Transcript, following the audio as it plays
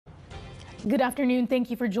Good afternoon. Thank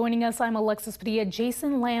you for joining us. I'm Alexis Padilla.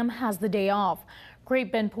 Jason Lamb has the day off.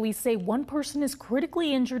 Great Bend police say one person is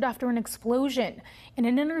critically injured after an explosion. In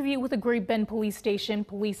an interview with the Great Bend police station,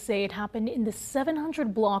 police say it happened in the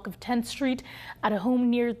 700 block of 10th Street at a home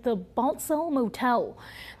near the Baltzell Motel.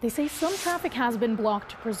 They say some traffic has been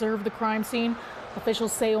blocked to preserve the crime scene.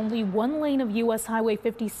 Officials say only one lane of U.S. Highway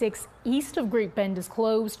 56 east of Great Bend is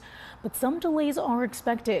closed, but some delays are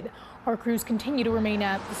expected. Our crews continue to remain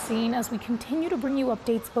at the scene as we continue to bring you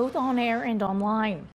updates both on air and online.